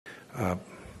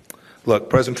Look,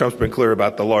 President Trump's been clear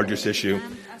about the largest issue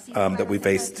that we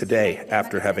face today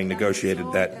after having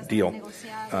negotiated that deal.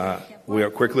 We are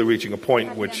quickly reaching a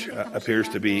point which appears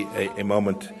to be a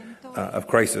moment of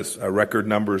crisis. Record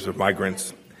numbers of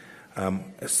migrants.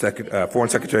 Foreign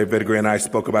Secretary Vidigal and I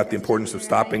spoke about the importance of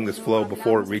stopping this flow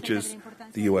before it reaches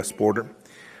the U.S. border.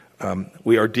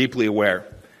 We are deeply aware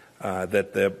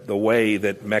that the way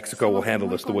that Mexico will handle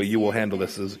this, the way you will handle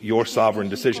this, is your sovereign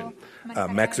decision.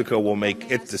 Mexico will make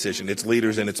its decision. Its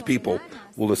leaders and its people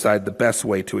will decide the best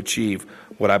way to achieve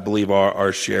what I believe are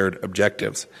our shared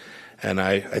objectives. And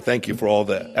I thank you for all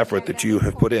the effort that you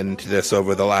have put into this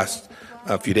over the last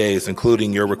few days,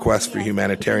 including your request for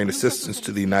humanitarian assistance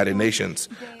to the United Nations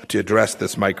to address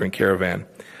this migrant caravan.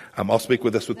 I'll speak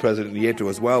with President Nieto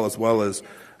as well as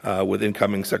with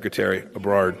incoming Secretary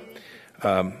Ebrard.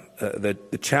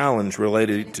 The challenge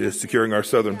related to securing our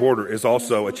southern border is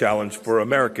also a challenge for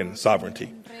American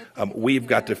sovereignty. We've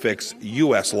got to fix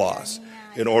U.S. laws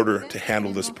in order to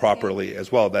handle this properly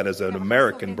as well. That is an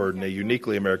American burden, a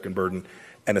uniquely American burden.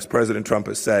 And as President Trump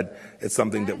has said, it's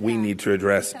something that we need to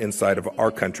address inside of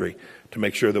our country to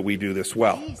make sure that we do this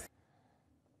well.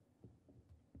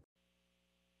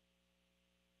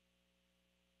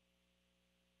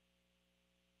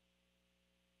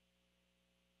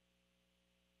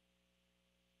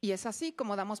 Y es así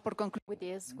como damos por concluido. With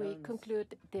this, we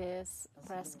conclude this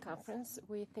press conference.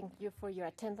 We thank you for your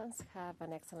attendance. Have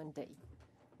an excellent day.